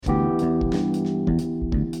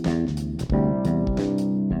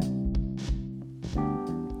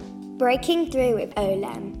Breaking Through with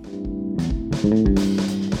Olem.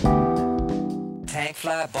 Tank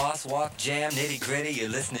fly, boss walk, jam, nitty gritty. You're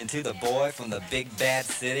listening to the boy from the big bad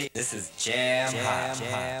city. This is Jam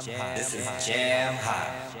Hot. This is Jam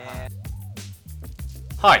Hot.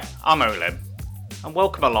 Hi, I'm Olem, and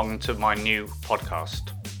welcome along to my new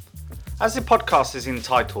podcast. As the podcast is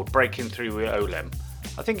entitled Breaking Through with Olem,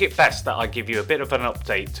 I think it best that I give you a bit of an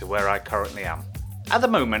update to where I currently am. At the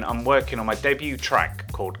moment, I'm working on my debut track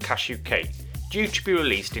called Cashew Cake, due to be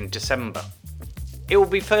released in December. It will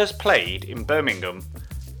be first played in Birmingham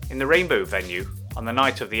in the Rainbow venue on the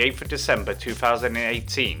night of the 8th of December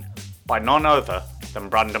 2018 by none other than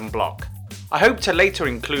Brandon Block. I hope to later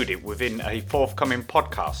include it within a forthcoming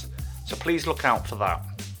podcast, so please look out for that.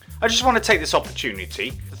 I just want to take this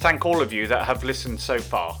opportunity to thank all of you that have listened so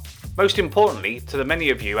far. Most importantly, to the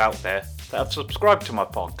many of you out there that have subscribed to my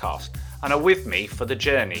podcast and are with me for the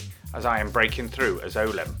journey as I am breaking through as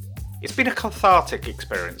Olem. It's been a cathartic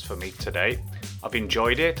experience for me today. I've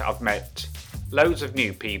enjoyed it, I've met loads of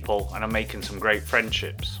new people, and I'm making some great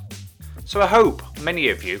friendships. So I hope many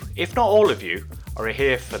of you, if not all of you, are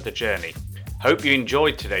here for the journey. Hope you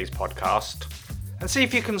enjoyed today's podcast, and see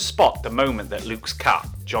if you can spot the moment that Luke's cat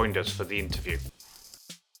joined us for the interview.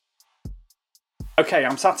 Okay,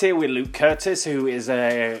 I'm sat here with Luke Curtis, who is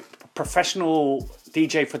a professional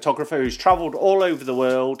DJ photographer who's travelled all over the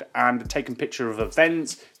world and taken pictures of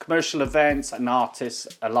events, commercial events and artists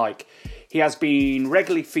alike. He has been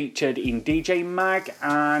regularly featured in DJ Mag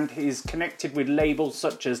and is connected with labels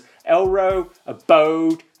such as Elro,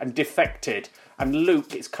 Abode and Defected. And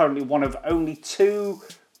Luke is currently one of only 2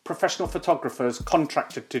 professional photographers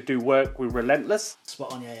contracted to do work with Relentless.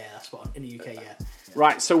 Spot on, that's spot on. In the UK, yeah.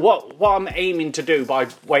 Right, so what I'm aiming to do by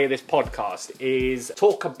way of this podcast is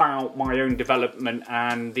talk about my own development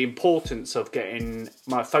and the importance of getting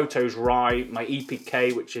my photos right, my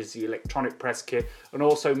EPK, which is the electronic press kit, and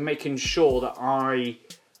also making sure that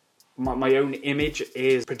my own image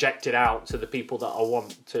is projected out to the people that I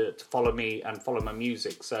want to follow me and follow my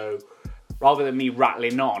music. So rather than me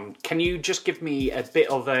rattling on, can you just give me a bit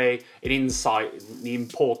of an insight in the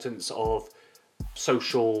importance of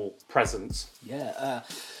social presence?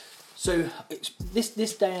 So it's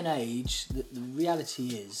this day and age, the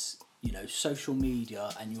reality is, social media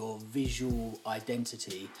and your visual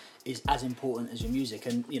identity is as important as your music.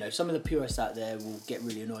 And some of the purists out there will get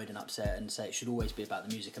really annoyed and upset and say it should always be about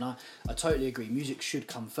the music, and I totally agree. Music should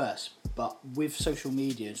come first, but with social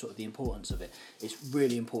media and sort of the importance of it, it's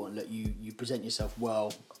really important that you present yourself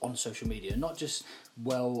well on social media, not just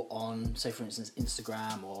well on, say for instance,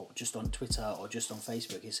 Instagram or just on Twitter or just on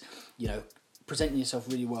Facebook. It's presenting yourself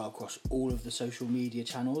really well across all of the social media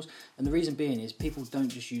channels. And the reason being is people don't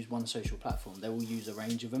just use one social platform, they will use a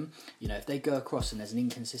range of them. If they go across and there's an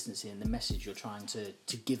inconsistency in the message you're trying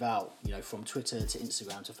to give out, from Twitter to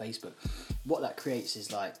Instagram to Facebook, what that creates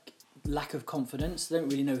is like lack of confidence. They don't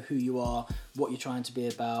really know who you are, what you're trying to be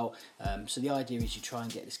about. So the idea is you try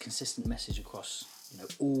and get this consistent message across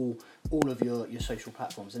all of your social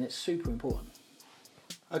platforms, and it's super important.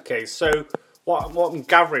 Okay, so what I'm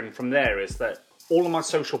gathering from there is that all of my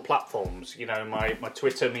social platforms, my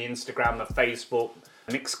Twitter, my Instagram, my Facebook,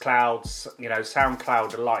 Mixcloud,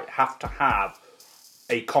 SoundCloud alike, have to have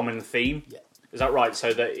a common theme. Yeah. Is that right?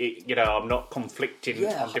 So that I'm not conflicting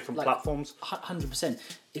on different platforms. 100%.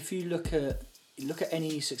 If you look at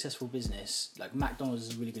any successful business, like McDonald's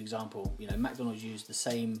is a really good example. McDonald's use the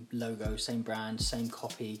same logo, same brand, same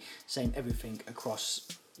copy, same everything across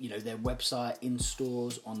their website, in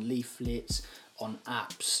stores, on leaflets, on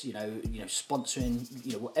apps,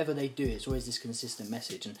 sponsoring, whatever they do, it's always this consistent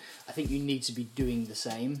message. And I think you need to be doing the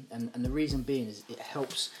same. And the reason being is it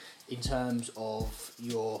helps in terms of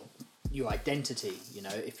your identity.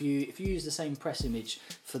 If you use the same press image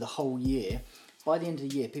for the whole year, by the end of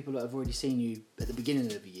the year, people that have already seen you at the beginning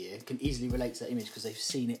of the year can easily relate to that image because they've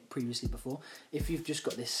seen it previously before. If you've just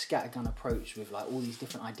got this scattergun approach with like all these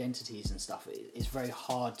different identities and stuff, it's very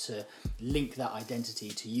hard to link that identity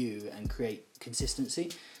to you and create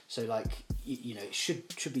consistency. So it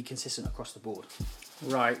should be consistent across the board.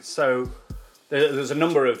 Right. So there's a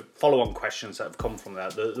number of follow-on questions that have come from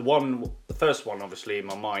that. The first one, obviously, in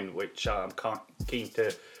my mind, which I'm keen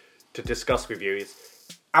to discuss with you, is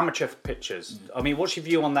amateur pictures. I mean, what's your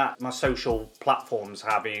view on that? My social platforms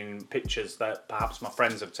having pictures that perhaps my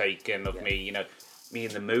friends have taken of me, me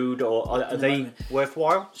in the mood, or are they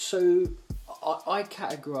worthwhile? So I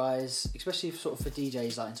categorise, especially sort of for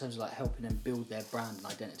DJs, like in terms of like helping them build their brand and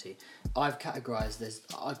identity. I've categorised,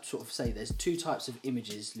 I'd sort of say there's two types of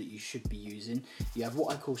images that you should be using. You have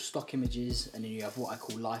what I call stock images, and then you have what I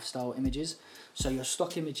call lifestyle images. So your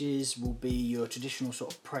stock images will be your traditional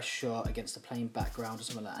sort of press shot against a plain background or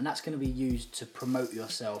something like that, and that's going to be used to promote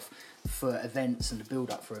yourself for events and the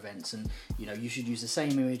build up for events, and you should use the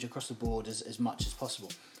same image across the board as much as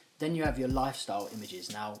possible. Then you have your lifestyle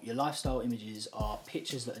images. Now, your lifestyle images are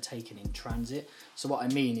pictures that are taken in transit. So what I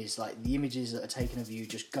mean is like the images that are taken of you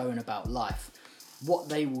just going about life. What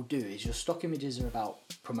they will do is your stock images are about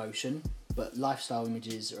promotion, but lifestyle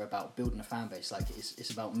images are about building a fan base. Like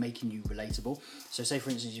it's about making you relatable. So say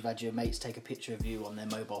for instance you've had your mates take a picture of you on their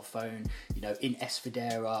mobile phone, in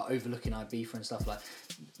Esfidera, overlooking Ibiza and stuff like.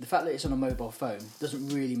 The fact that it's on a mobile phone doesn't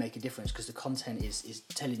really make a difference because the content is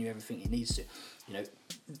telling you everything it needs to.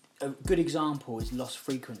 A good example is Lost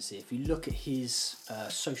Frequency. If you look at his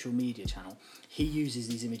social media channel, he uses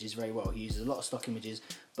these images very well. He uses a lot of stock images,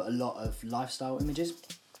 but a lot of lifestyle images.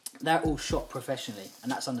 They're all shot professionally,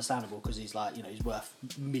 and that's understandable because he's he's worth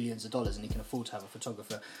millions of dollars and he can afford to have a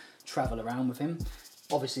photographer travel around with him.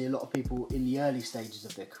 Obviously, a lot of people in the early stages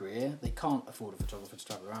of their career, they can't afford a photographer to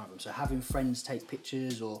travel around with them. So having friends take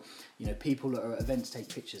pictures or, people at events take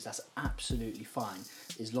pictures, that's absolutely fine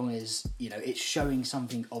as long as, it's showing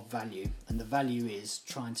something of value. And the value is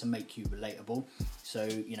trying to make you relatable. So,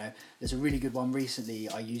 there's a really good one recently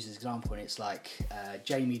I used as an example, and it's like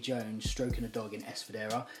Jamie Jones stroking a dog in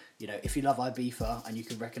Esfidera. If you love Ibiza and you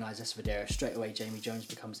can recognise Esfidera, straight away Jamie Jones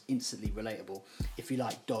becomes instantly relatable. If you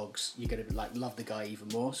like dogs, you're going to love the guy even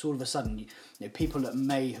more. So all of a sudden, people that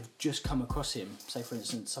may have just come across him, say for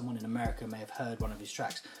instance, someone in America may have heard one of his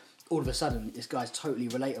tracks, all of a sudden this guy's totally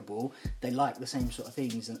relatable, they like the same sort of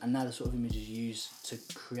things, and now the sort of images you use to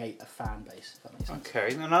create a fan base, if that makes sense.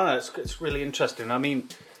 Okay, no, it's really interesting. I mean,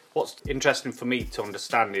 what's interesting for me to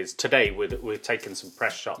understand is today we're taking some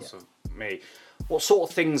press shots of me. What sort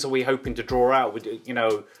of things are we hoping to draw out?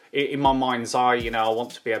 In my mind's eye, I want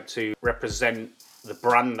to be able to represent the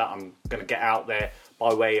brand that I'm going to get out there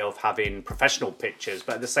by way of having professional pictures,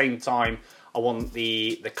 but at the same time, I want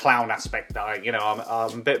the clown aspect that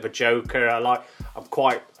I'm a bit of a joker. I'm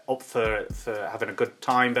quite up for having a good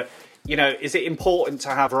time, but is it important to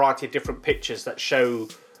have a variety of different pictures that show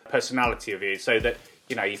personality of you so that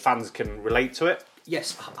your fans can relate to it?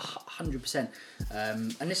 Yes, 100%.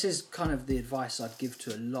 And this is kind of the advice I'd give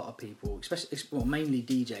to a lot of people, mainly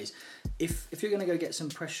DJs. If you're going to go get some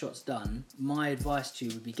press shots done, my advice to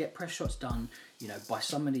you would be get press shots done, by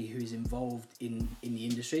somebody who's involved in the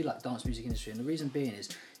industry, like dance music industry. And the reason being is,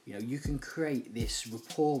 you can create this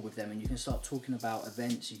rapport with them, and you can start talking about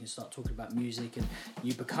events, you can start talking about music, and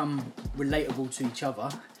you become relatable to each other.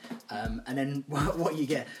 And then what you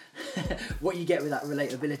get with that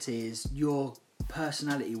relatability is your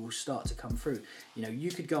personality will start to come through.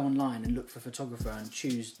 You could go online and look for a photographer and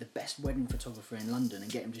choose the best wedding photographer in London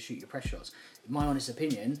and get him to shoot your press shots. In my honest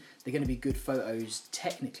opinion, they're going to be good photos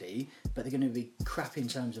technically, but they're going to be crap in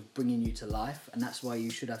terms of bringing you to life, and that's why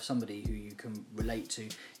you should have somebody who you can relate to.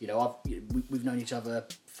 We've known each other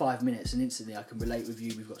 5 minutes and instantly I can relate with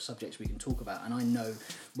you. We've got subjects we can talk about, and I know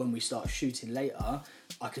when we start shooting later,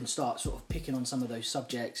 I can start sort of picking on some of those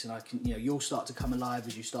subjects, and I can, you'll start to come alive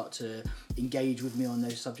as you start to engage with me on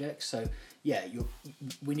those subjects. So yeah,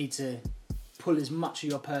 we need to pull as much of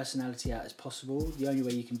your personality out as possible. The only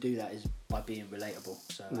way you can do that is by being relatable.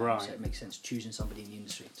 So, right. So it makes sense choosing somebody in the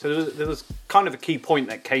industry. So there was kind of a key point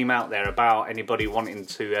that came out there about anybody wanting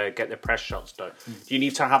to get their press shots done. Do you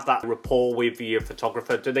need to have that rapport with your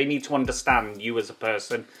photographer? Do they need to understand you as a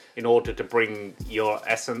person in order to bring your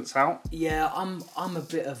essence out? Yeah, I'm a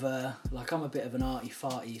bit of an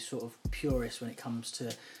arty-farty sort of purist when it comes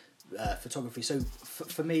to photography. So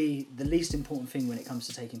for me, the least important thing when it comes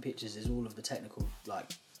to taking pictures is all the technical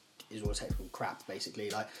crap, basically.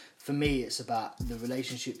 Like for me, it's about the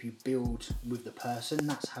relationship you build with the person.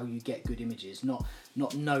 That's how you get good images, not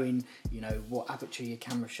knowing what aperture your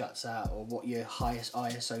camera shuts at or what your highest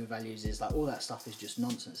ISO values is. Like all that stuff is just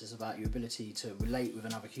nonsense. It's about your ability to relate with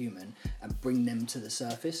another human and bring them to the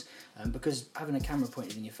surface, because having a camera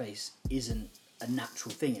pointed in your face isn't a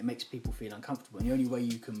natural thing. It makes people feel uncomfortable, and the only way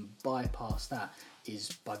you can bypass that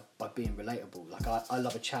is by being relatable. Like I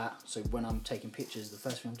love a chat, so when I'm taking pictures, the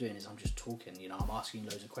first thing I'm doing is I'm just talking. I'm asking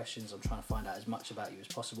loads of questions. I'm trying to find out as much about you as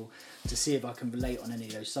possible to see if I can relate on any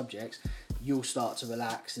of those subjects. You'll start to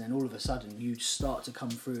relax, and then all of a sudden you start to come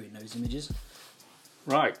through in those images.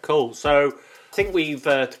 Right, cool. So I think we've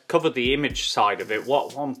covered the image side of it.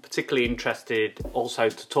 What I'm particularly interested also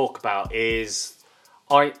to talk about is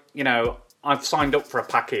I've signed up for a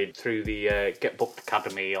package through the Get Booked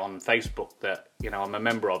Academy on Facebook that, I'm a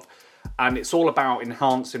member of. And it's all about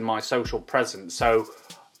enhancing my social presence. So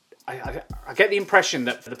I get the impression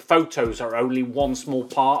that the photos are only one small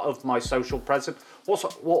part of my social presence. What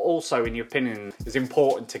also, in your opinion, is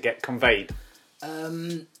important to get conveyed?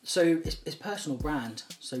 So it's personal brand.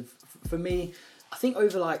 So for me, I think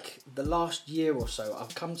over like the last year or so,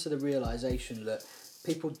 I've come to the realization that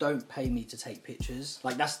people don't pay me to take pictures.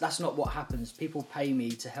 Like that's not what happens. People pay me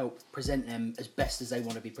to help present them as best as they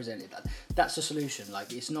want to be presented. That's the solution.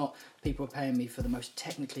 Like it's not people are paying me for the most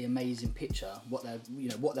technically amazing picture. What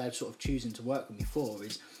they're sort of choosing to work with me for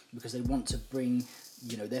is because they want to bring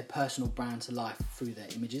their personal brand to life through their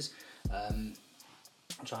images. I've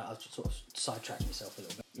sort of sidetracked myself a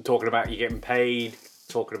little bit. You're talking about you getting paid,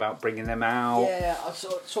 talking about bringing them out. Yeah, I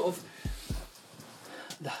sort of.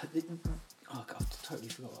 Oh God, I totally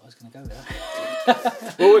forgot what I was going to go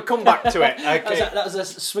with. Well, we'll come back to it. Okay. That was a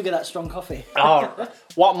swig of that strong coffee.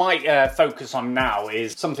 What I might focus on now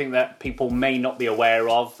is something that people may not be aware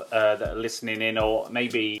of that are listening in, or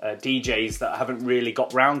maybe DJs that haven't really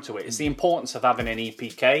got round to it. It's the importance of having an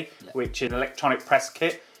EPK, which is an electronic press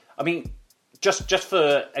kit. I mean, just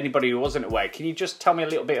for anybody who wasn't aware, can you just tell me a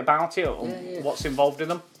little bit about it, or what's involved in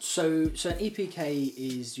them? So an EPK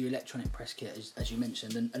is your electronic press kit, as you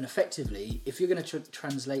mentioned, and effectively, if you're going to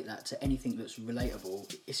translate that to anything that's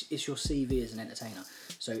relatable, it's your CV as an entertainer.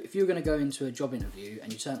 So if you're going to go into a job interview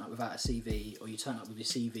and you turn up without a CV, or you turn up with your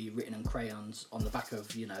CV written in crayons on the back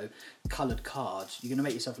of coloured cards, you're going to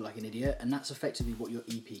make yourself look like an idiot, and that's effectively what your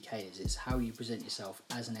EPK is. It's how you present yourself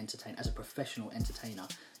as an entertainer, as a professional entertainer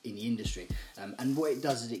in the industry. And what it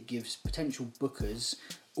does is it gives potential bookers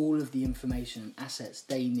all of the information and assets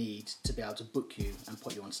they need to be able to book you and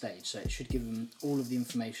put you on stage. So it should give them all of the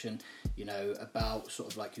information, about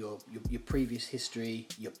sort of like your previous history,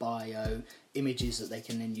 your bio, images that they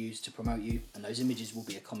can then use to promote you. And those images will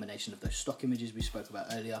be a combination of those stock images we spoke about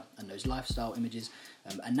earlier and those lifestyle images.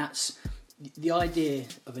 And that's the idea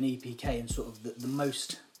of an EPK, and sort of the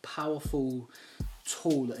most powerful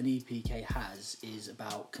tool that an EPK has is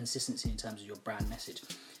about consistency in terms of your brand message.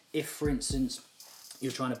 If, for instance,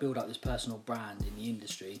 you're trying to build up this personal brand in the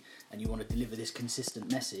industry and you want to deliver this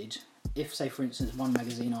consistent message, if, say, for instance, one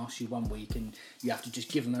magazine asks you one week and you have to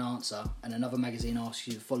just give them an answer, and another magazine asks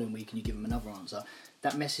you the following week and you give them another answer,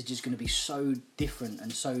 that message is going to be so different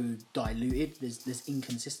and so diluted. There's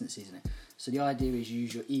inconsistencies in it. So the idea is you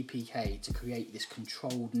use your EPK to create this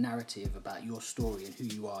controlled narrative about your story and who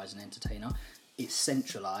you are as an entertainer. It's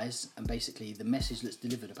centralised, and basically the message that's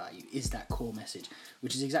delivered about you is that core message,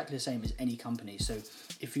 which is exactly the same as any company. So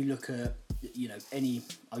if you look at,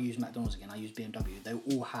 I'll use McDonald's again, I use BMW, they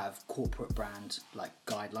all have corporate brand like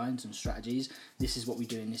guidelines and strategies. This is what we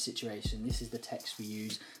do in this situation, this is the text we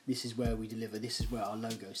use, this is where we deliver, this is where our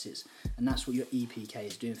logo sits, and that's what your EPK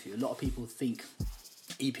is doing for you. A lot of people think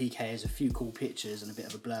EPK is a few cool pictures and a bit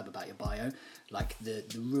of a blurb about your bio. Like the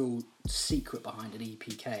real secret behind an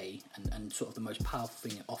EPK and sort of the most powerful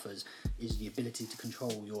thing it offers is the ability to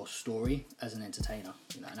control your story as an entertainer.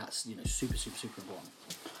 And that's super, super, super important.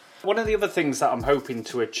 One of the other things that I'm hoping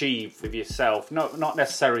to achieve with yourself, not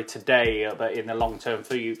necessarily today, but in the long-term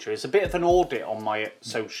future, is a bit of an audit on my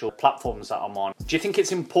social platforms that I'm on. Do you think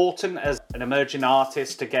it's important as an emerging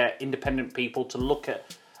artist to get independent people to look at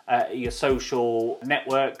your social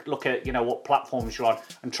network, look at what platforms you're on,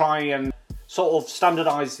 and try and sort of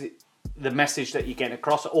standardise the message that you're getting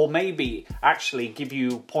across, or maybe actually give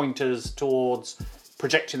you pointers towards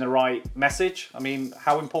projecting the right message? I mean,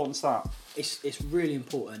 how important is that? It's really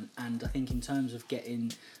important, and I think in terms of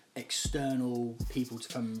getting external people to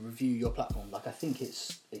come and review your platform, like I think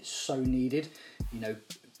it's so needed.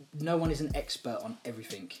 No one is an expert on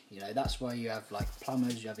everything. That's why you have like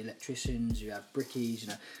plumbers, you have electricians, you have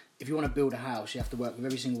brickies. If you want to build a house, you have to work with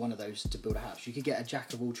every single one of those to build a house. You could get a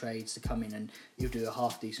jack of all trades to come in and you'll do a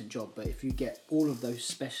half decent job. But if you get all of those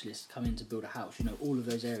specialists come in to build a house, all of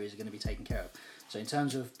those areas are going to be taken care of. So in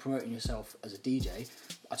terms of promoting yourself as a DJ,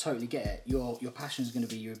 I totally get it. Your passion is going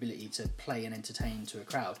to be your ability to play and entertain to a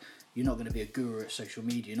crowd. You're not going to be a guru at social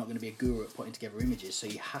media. You're not going to be a guru at putting together images. So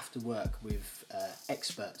you have to work with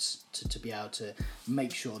experts to be able to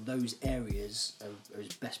make sure those areas are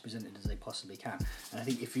as best presented as they possibly can. And I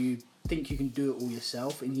think if you think you can do it all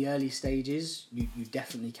yourself in the early stages, you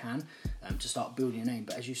definitely can to start building a name.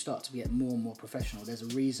 But as you start to get more and more professional, there's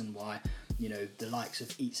a reason why the likes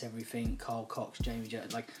of Eats Everything, Carl Cox, Jamie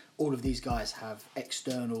Jones, like all of these guys have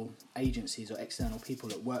external agencies or external people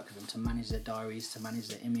that work with them to manage their diaries, to manage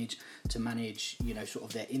their image, to manage sort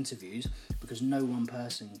of their interviews, because no one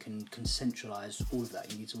person can centralise all of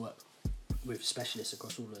that. You need to work with specialists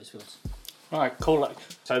across all of those fields. Right, cool.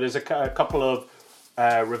 So there's a couple of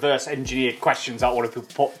reverse engineered questions I want to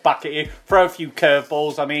put back at you. Throw a few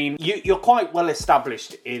curveballs. I mean, you're quite well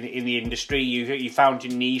established in the industry. You found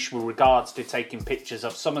your niche with regards to taking pictures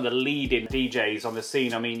of some of the leading DJs on the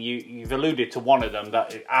scene. I mean, you've alluded to one of them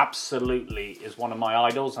that absolutely is one of my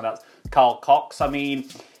idols, and that's Carl Cox. I mean,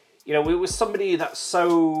 you know, it was somebody that's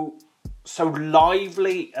so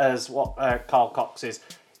lively as what Carl Cox is.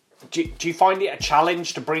 Do you find it a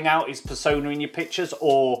challenge to bring out his persona in your pictures,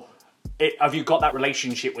 or have you got that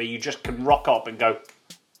relationship where you just can rock up and go,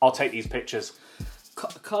 I'll take these pictures?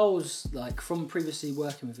 Carl's, like, from previously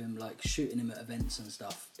working with him, like shooting him at events and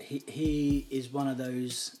stuff, he is one of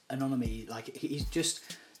those anonymity, like he's just,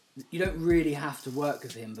 you don't really have to work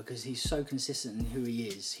with him because he's so consistent in who he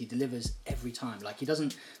is. He delivers every time. Like, he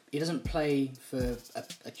doesn't play for a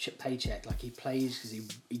paycheck. Like, he plays because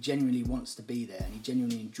he genuinely wants to be there and he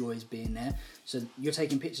genuinely enjoys being there. So you're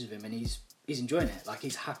taking pictures of him and he's enjoying it. Like,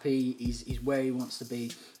 he's happy, he's where he wants to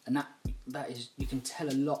be, and that is, you can tell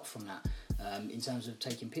a lot from that in terms of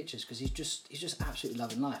taking pictures, because he's just absolutely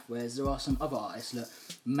loving life. Whereas there are some other artists that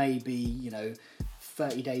maybe, you know,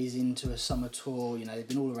 30 days into a summer tour, you know, they've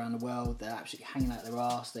been all around the world, they're absolutely hanging out their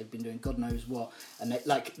arse, they've been doing God knows what, and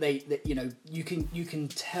they you know, you can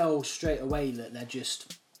tell straight away that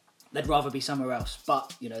they'd rather be somewhere else,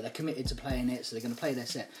 but, you know, they're committed to playing it, so they're going to play their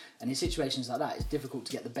set. And in situations like that, it's difficult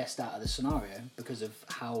to get the best out of the scenario because of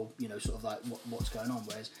how, you know, sort of like what's going on.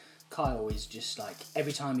 Whereas Kyle is just like,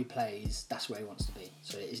 every time he plays, that's where he wants to be.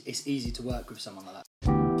 So it's easy to work with someone like that.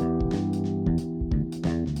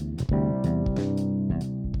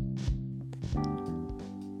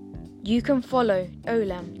 You can follow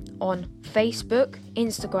Olem on Facebook,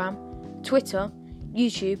 Instagram, Twitter,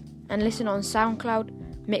 YouTube, and listen on SoundCloud,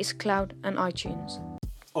 Mixcloud and iTunes.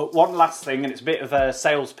 One last thing, and it's a bit of a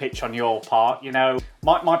sales pitch on your part. You know,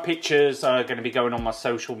 my pictures are going to be going on my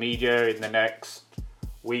social media in the next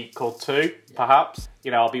week or two, perhaps.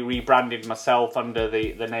 You know, I'll be rebranding myself under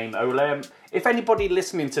the name Olem. If anybody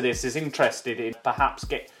listening to this is interested in perhaps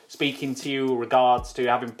speaking to you in regards to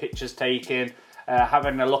having pictures taken,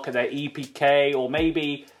 having a look at their EPK, or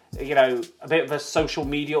maybe, you know, a bit of a social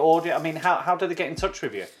media audit, I mean, how do they get in touch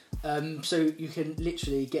with you? So you can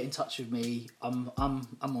literally get in touch with me. I'm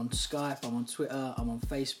on Skype, I'm on Twitter, I'm on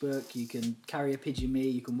Facebook. You can carrier pigeon me,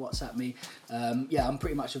 you can WhatsApp me. I'm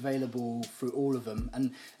pretty much available through all of them.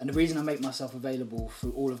 And the reason I make myself available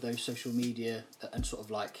through all of those social media and sort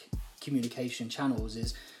of like communication channels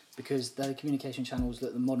is because they're communication channels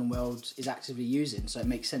that the modern world is actively using. So it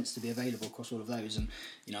makes sense to be available across all of those. And,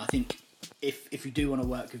 you know, I think if you do want to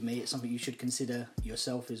work with me, it's something you should consider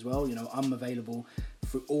yourself as well. You know, I'm available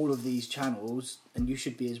through all of these channels, and you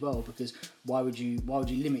should be as well, because why would you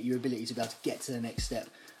limit your ability to be able to get to the next step?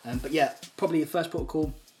 But yeah, probably the first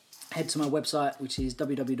protocol, head to my website, which is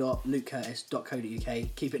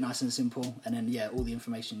www.lukecurtis.co.uk. Keep it nice and simple, and then all the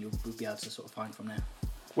information you'll be able to sort of find from there.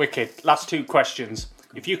 Wicked. Last two questions.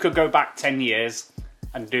 If you could go back 10 years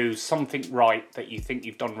and do something right that you think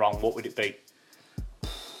you've done wrong, what would it be?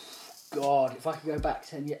 God, if I could go back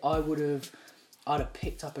 10 years, I'd have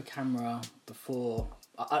picked up a camera before.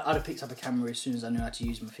 I'd have picked up a camera as soon as I knew how to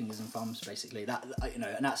use my fingers and thumbs, basically. That, you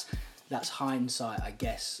know, and that's hindsight, I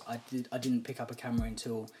guess. I didn't pick up a camera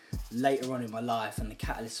until later on in my life, and the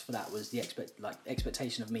catalyst for that was the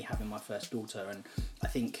expectation of me having my first daughter. And I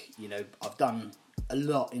think, you know, I've done a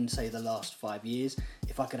lot in, say, the last 5 years.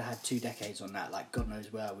 If I could have had 2 decades on that, like, God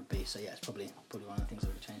knows where I would be. So yeah, it's probably one of the things that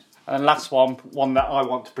would have changed. And last one that I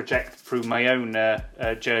want to project through my own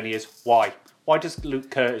journey is why. Why does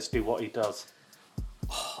Luke Curtis do what he does?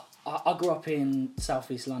 I grew up in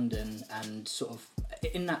southeast London, and sort of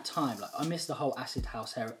in that time, like, I missed the whole acid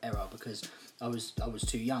house era because I was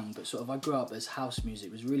too young. But sort of I grew up as house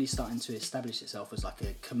music was really starting to establish itself as like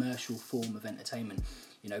a commercial form of entertainment.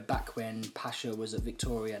 You know, back when Pasha was at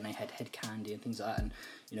Victoria and they had Head Candy and things like that. And,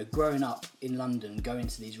 you know, growing up in London, going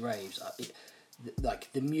to these raves,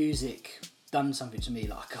 like, the music done something to me.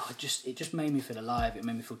 Like, it just made me feel alive. It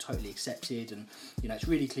made me feel totally accepted. And, you know, it's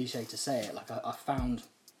really cliche to say it. Like, I found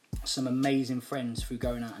some amazing friends through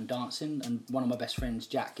going out and dancing. And one of my best friends,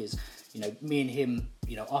 Jack, is, you know, me and him,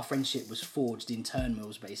 you know, our friendship was forged in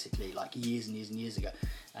turnmills, basically, like years and years and years ago.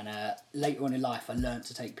 And later on in life, I learnt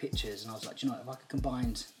to take pictures, and I was like, you know, if I could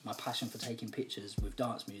combine my passion for taking pictures with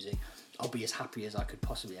dance music, I'll be as happy as I could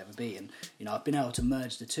possibly ever be. And, you know, I've been able to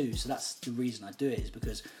merge the two, so that's the reason I do it, is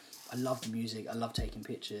because I love the music, I love taking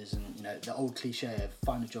pictures, and, you know, the old cliche of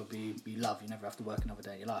find a job you love, you never have to work another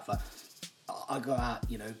day in your life. Like, I go out,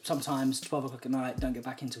 you know, sometimes 12 o'clock at night, don't get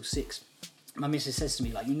back until 6. My missus says to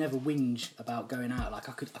me, like, you never whinge about going out. Like,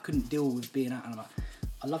 I couldn't deal with being out, and I'm like,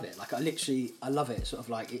 I love it. Like I love it. Sort of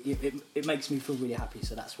like it makes me feel really happy.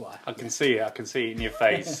 So that's why. I can see it. I can see it in your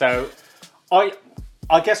face. So,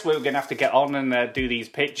 I guess we're going to have to get on and do these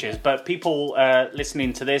pitches. But people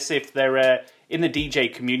listening to this, if they're in the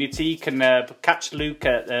DJ community, can catch Luke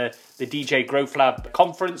at the DJ Growth Lab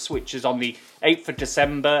conference, which is on the 8th of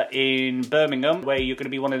December in Birmingham, where you're going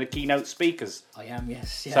to be one of the keynote speakers. I am,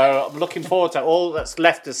 yes. Yeah. So I'm looking forward to it. All that's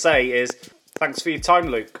left to say is thanks for your time,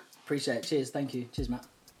 Luke. Appreciate it. Cheers. Thank you. Cheers, Matt.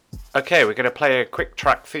 Okay, we're going to play a quick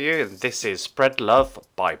track for you, and this is Spread Love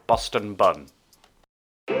by Boston Bun.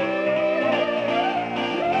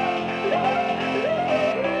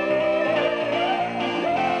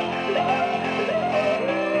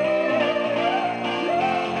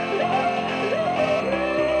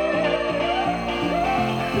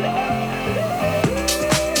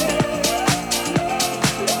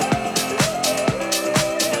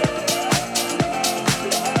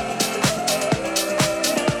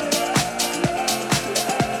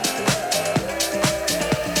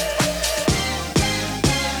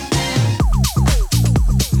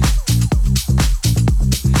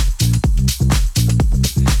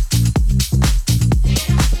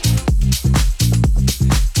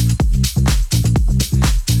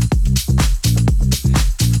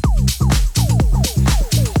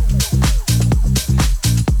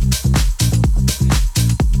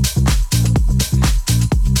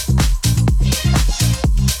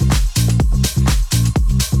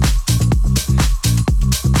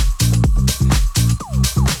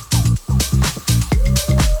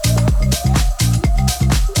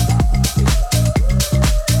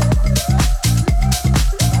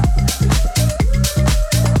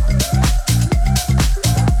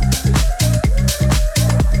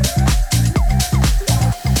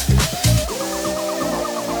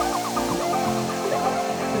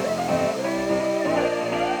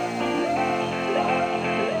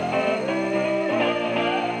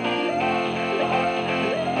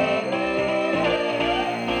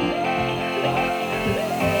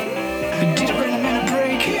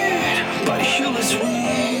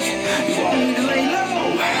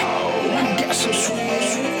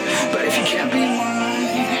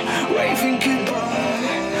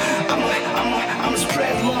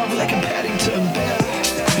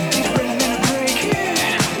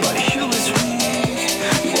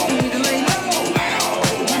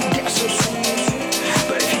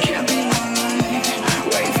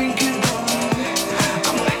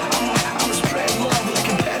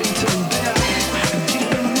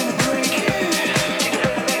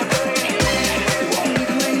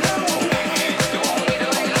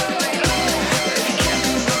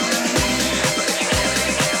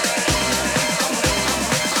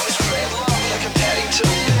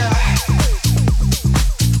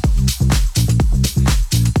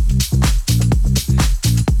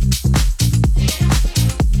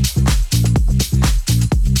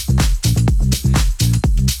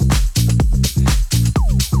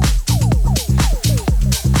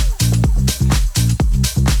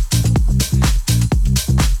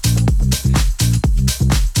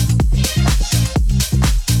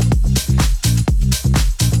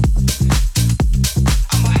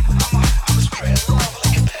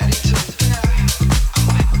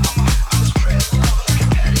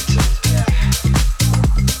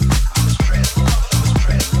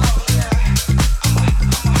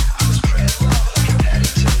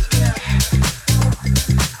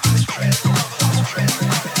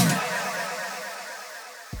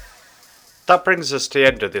 That brings us to the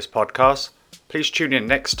end of this podcast. Please tune in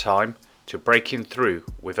next time to Breaking Through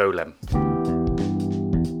with Olem.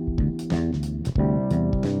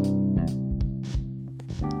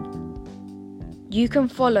 You can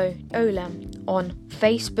follow Olem on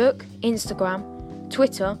Facebook, Instagram,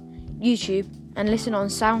 Twitter, YouTube, and listen on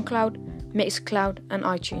SoundCloud, Mixcloud, and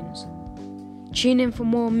iTunes. Tune in for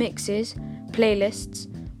more mixes, playlists,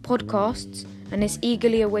 podcasts, and this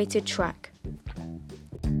eagerly awaited track.